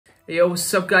Yo,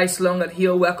 what's up guys, Longat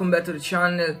here, welcome back to the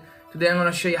channel. Today I'm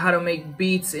gonna show you how to make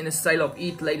beats in the style of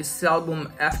Yeat's latest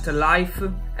album,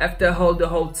 Afterlyfe. After I heard the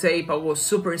whole tape, I was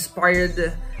super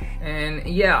inspired, and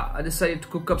yeah, I decided to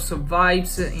cook up some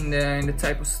vibes in the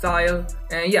type of style.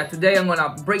 And yeah, today I'm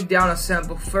gonna break down a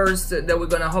sample first, then we're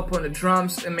gonna hop on the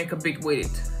drums and make a beat with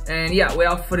it. And yeah,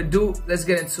 without further ado, let's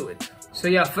get into it. So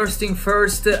yeah, first thing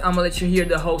first, I'm gonna let you hear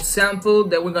the whole sample,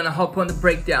 then we're gonna hop on the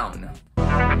breakdown.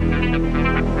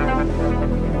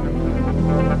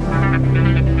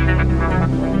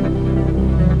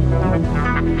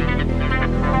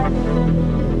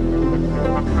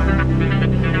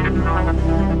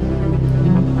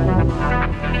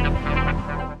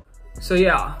 So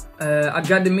yeah, I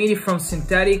got the MIDI from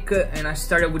Synthetic and I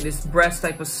started with this brass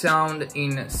type of sound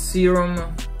in Serum.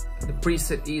 The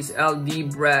preset is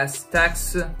LD Brass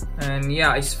Tax, and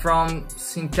yeah, it's from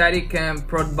Synthetic and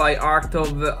prod by Art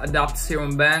of Adapt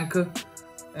Serum Bank.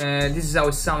 This is how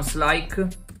it sounds like.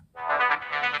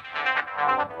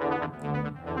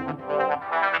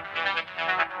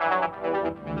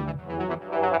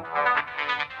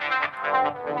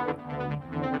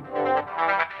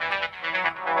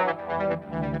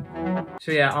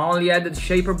 So yeah, I only added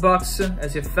shaper box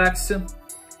as effects,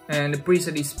 and the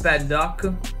preset is Pad Doc.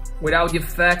 Without the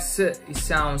effects, it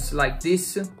sounds like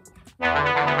this.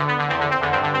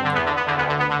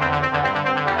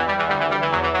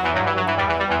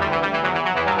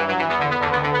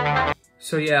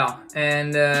 So yeah,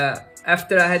 and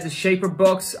after I had the shaper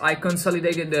box, I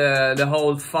consolidated the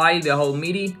whole file, the whole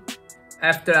MIDI.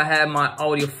 After I had my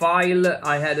audio file,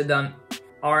 I added an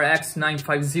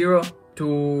RX950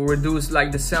 to reduce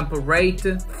like the sample rate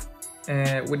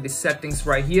with the settings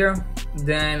right here.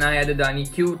 Then I added an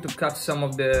EQ to cut some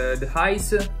of the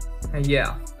highs. And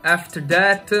yeah, after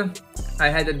that I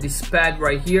added this pad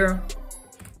right here.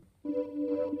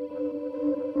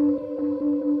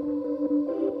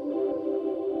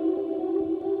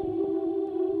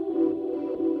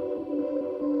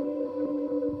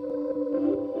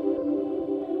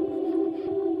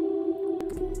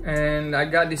 And I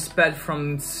got this pad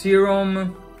from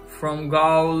Serum, from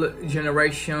Gaul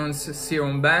Generations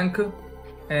Serum Bank,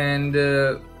 and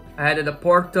I added a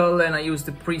portal and I used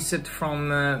the preset from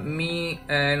me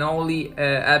and only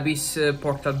Abyss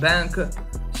Portal Bank.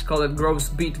 It's called Gross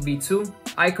Beat V2.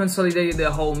 I consolidated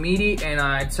the whole MIDI and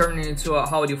I turned it into an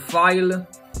audio file,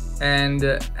 and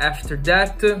after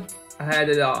that I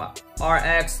added a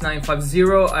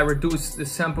RX950. I reduced the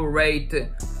sample rate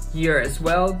here as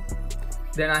well.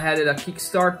 Then I added a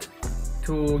kickstart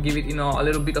to give it, a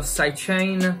little bit of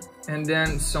sidechain, and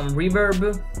then some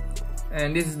reverb.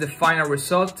 And this is the final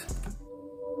result.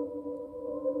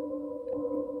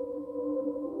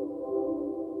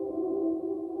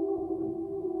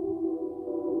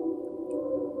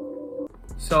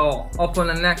 So up on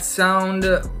the next sound,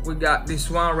 we got this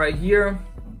one right here.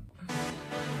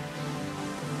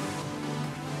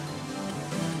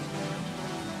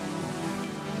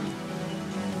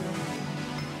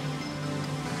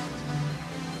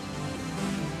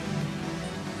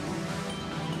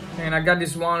 And I got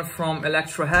this one from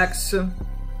Electro Hex.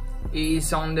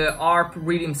 It's on the ARP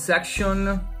rhythm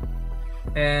section,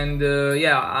 and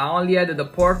yeah, I only added a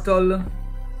portal,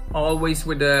 always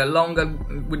with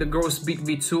the Gross Beat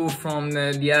V2 from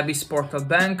the Abyss Portal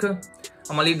Bank. I'm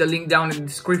gonna leave the link down in the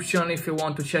description if you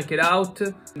want to check it out.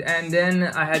 And then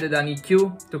I added an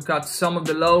EQ to cut some of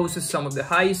the lows, some of the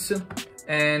highs,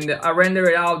 and I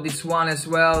rendered out this one as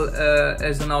well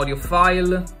as an audio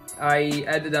file. I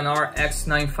added an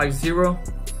RX950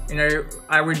 and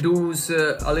I reduced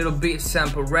a little bit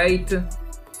sample rate,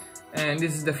 and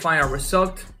this is the final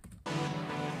result.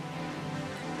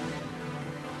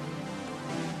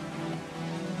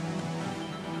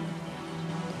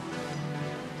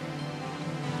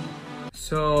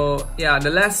 So yeah,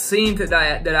 the last synth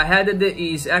that I added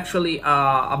is actually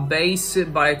a bass,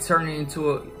 but I turned it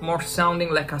into more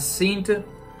sounding like a synth.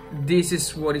 This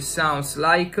is what it sounds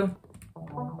like.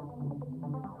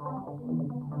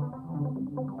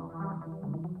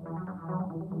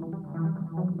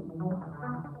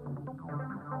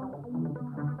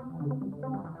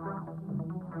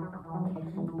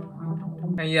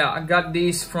 And yeah, I got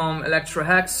this from Electro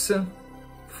Hex,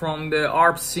 from the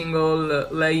ARP single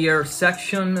layer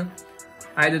section.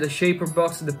 I added a shaper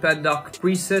box, the Pad Doc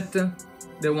preset,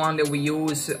 the one that we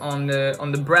use on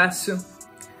the brass,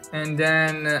 and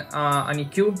then an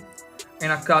EQ,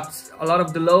 and I cut a lot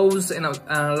of the lows and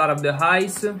a lot of the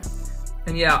highs.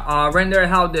 And yeah, I rendered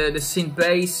out the synth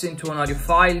bass into an audio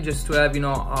file just to have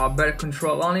better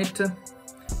control on it.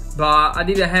 But I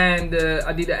didn't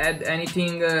add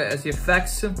anything as the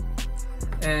effects.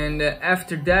 And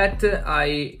after that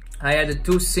I added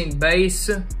 2 synth bass.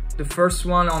 The first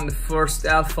one on the first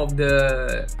half of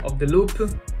the loop,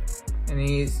 and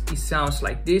it sounds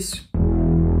like this.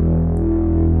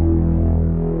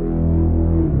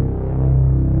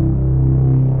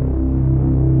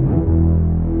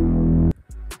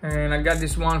 And I got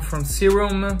this one from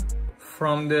Serum,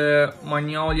 from the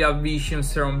Magnolia Vision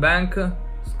Serum Bank.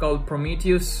 It's called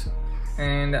Prometheus,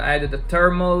 and I added a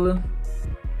thermal,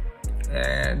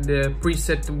 the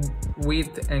preset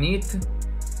Yeat and Yeat,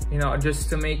 you know, just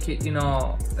to make it, you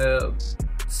know,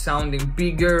 sounding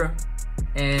bigger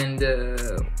and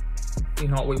you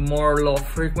know, with more low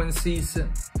frequencies.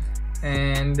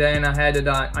 And then I added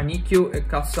an EQ, it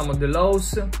cut some of the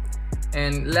lows.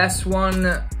 And last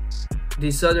one,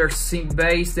 this other synth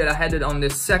bass that I added on the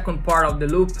second part of the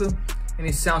loop, and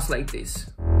it sounds like this.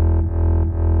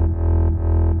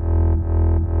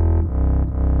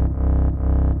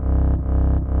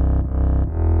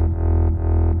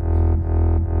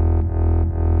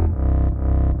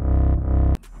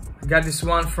 Got this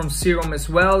one from Serum as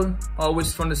well,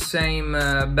 always from the same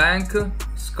bank.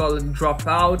 It's called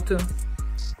Dropout,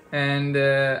 and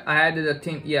I added, I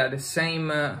think, yeah, the same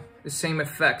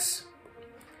effects.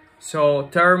 So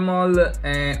thermal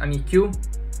and an EQ,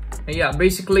 and yeah,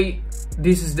 basically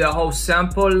this is the whole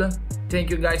sample. Thank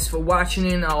you guys for watching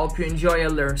it. I hope you enjoy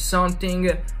and learn something,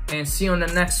 and see you on the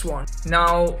next one.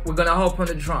 Now we're gonna hop on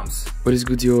the drums. What is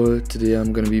good, y'all? Today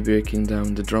I'm gonna be breaking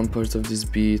down the drum part of this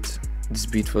beat. This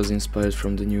beat was inspired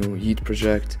from the new Yeat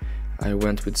project. I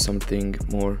went with something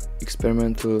more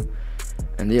experimental,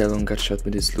 and yeah, Long got shot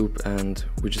with this loop and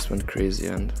we just went crazy,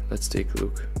 and let's take a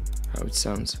look how it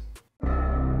sounds.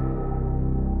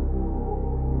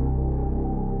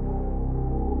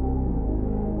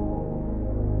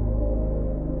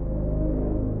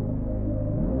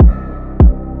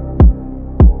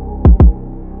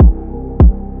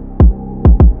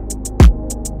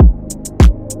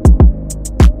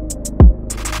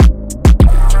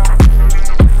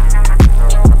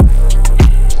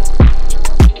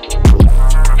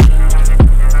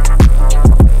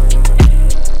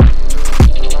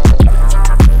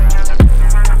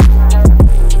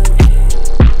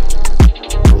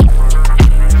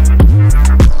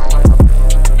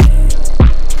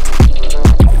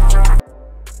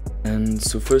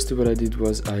 So firstly what I did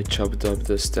was I chopped up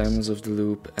the stems of the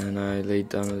loop and I laid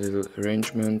down a little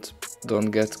arrangement.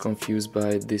 Don't get confused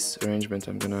by this arrangement,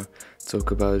 I'm gonna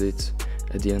talk about it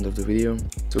at the end of the video.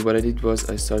 So what I did was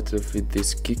I started off with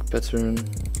this kick pattern,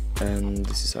 and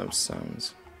this is how it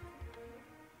sounds.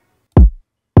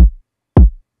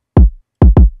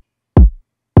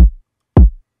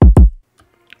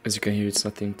 As you can hear, it's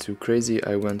nothing too crazy.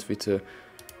 I went with a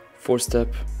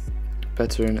 4-step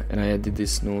pattern and I added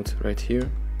this note right here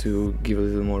to give a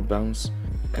little more bounce,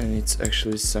 and it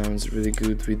actually sounds really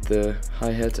good with the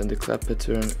hi-hat and the clap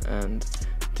pattern, and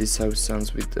this is how it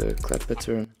sounds with the clap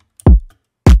pattern.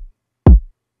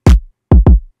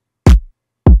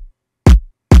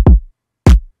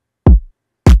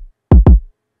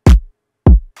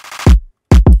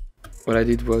 What I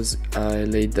did was I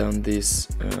laid down this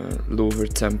lower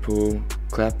tempo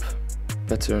clap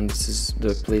pattern. This is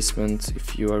the placement.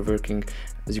 If you are working,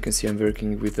 as you can see, I'm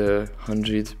working with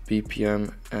 100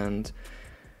 BPM, and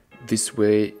this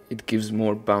way it gives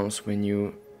more bounce when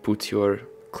you put your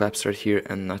claps right here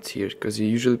and not here, because you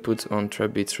usually put on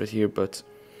trap beats right here, but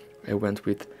I went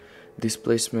with this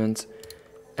placement.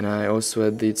 And I also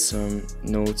added some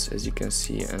notes, as you can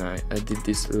see, and I did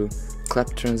this little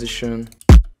clap transition.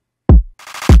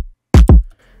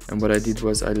 And what I did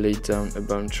was I laid down a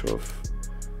bunch of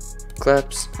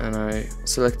claps and I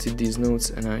selected these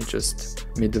notes and I just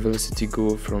made the velocity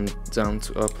go from down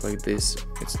to up like this.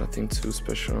 It's nothing too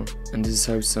special. And this is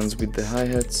how it sounds with the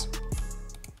hi-hats.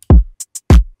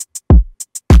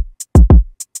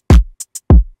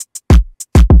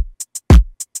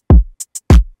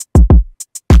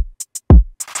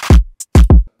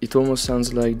 It almost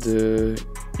sounds like the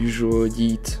usual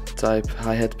Yeat type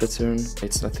hi-hat pattern.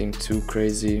 It's nothing too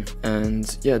crazy.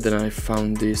 And yeah, then I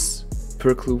found this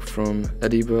perk loop from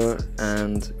Adiba,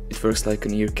 and it works like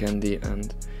an ear candy,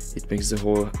 and it makes the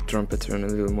whole drum pattern a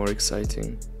little more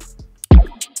exciting.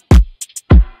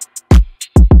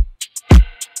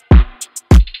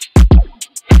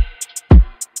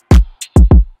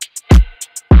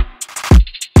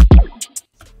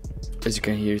 As you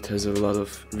can hear, it has a lot of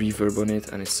reverb on it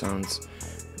and it sounds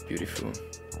beautiful.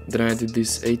 Then I did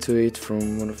this 808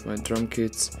 from one of my drum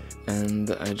kits,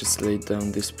 and I just laid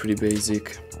down this pretty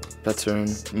basic pattern.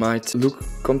 Might look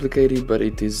complicated, but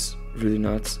it is really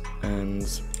not, and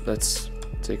let's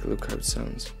take a look how it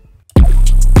sounds.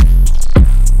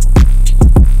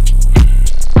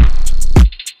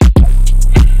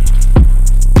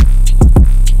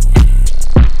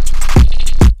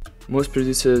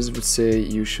 producers would say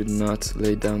you should not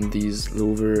lay down these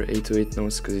lower 808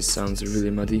 notes because it sounds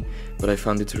really muddy, but I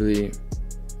found it really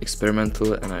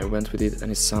experimental and I went with it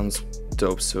and it sounds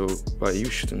dope, so why you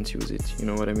shouldn't use it, you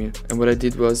know what I mean? And what I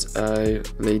did was I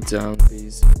laid down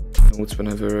these notes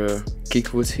whenever a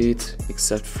kick would hit,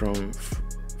 except from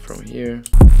here.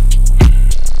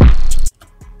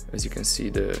 As you can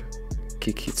see, the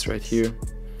kick hits right here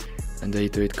and the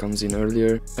 808 comes in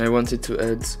earlier. I wanted to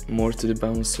add more to the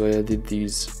bounce, so I added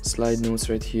these slide notes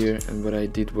right here, and what I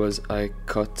did was I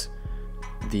cut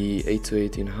the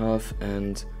 808 in half,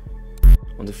 and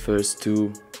on the first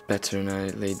two pattern I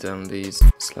laid down these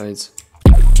slides.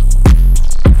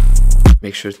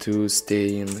 Make sure to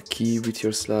stay in the key with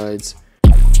your slides.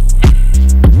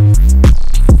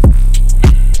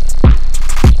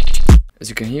 As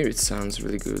you can hear, it sounds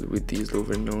really good with these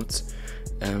lower notes,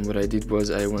 and what I did was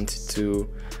I wanted to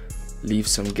leave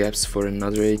some gaps for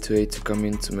another 808 to come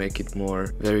in to make it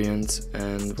more variant,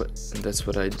 and that's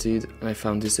what I did. And I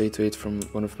found this 808 from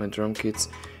one of my drum kits,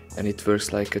 and it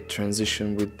works like a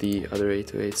transition with the other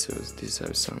 808, so this is how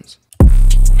it sounds.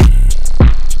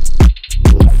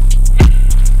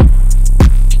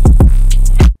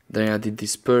 Then I did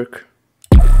this perk.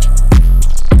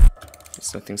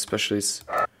 It's nothing special,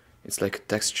 it's like a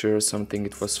texture or something.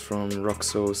 It was from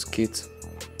Roxo's kit.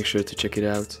 Make sure to check it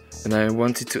out. And I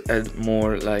wanted to add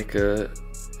more like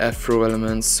afro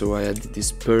elements, so I added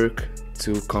this perk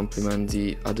to complement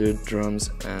the other drums,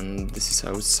 and this is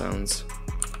how it sounds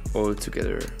all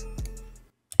together.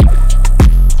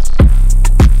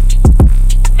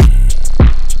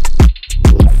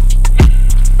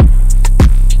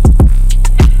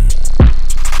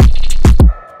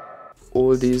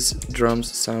 All these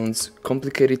drums sounds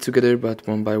complicated together, but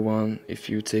one by one, if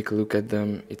you take a look at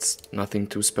them, it's nothing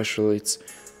too special. It's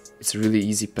a really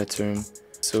easy pattern.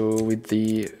 So with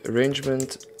the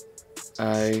arrangement,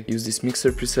 I used this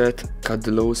mixer preset, cut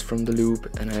the lows from the loop,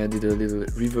 and I added a little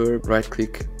reverb. Right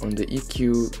click on the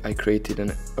EQ, I created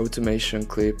an automation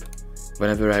clip.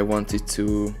 Whenever I wanted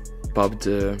to pop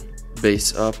the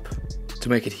bass up to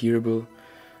make it hearable,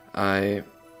 I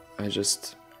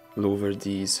just lowered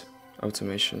these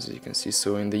automations, as you can see.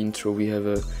 So in the intro we have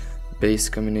a bass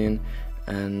coming in,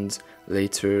 and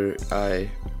later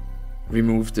I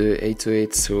removed the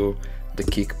 808 so the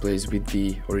kick plays with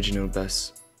the original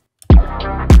bass.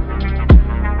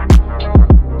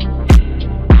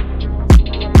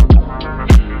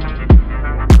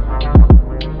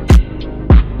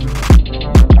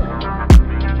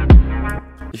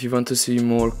 If you want to see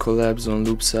more collabs on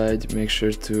loop side, make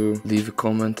sure to leave a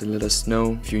comment and let us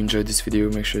know. If you enjoyed this video,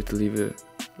 make sure to leave a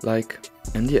like.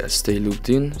 And yeah, stay looped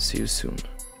in. See you soon.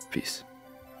 Peace.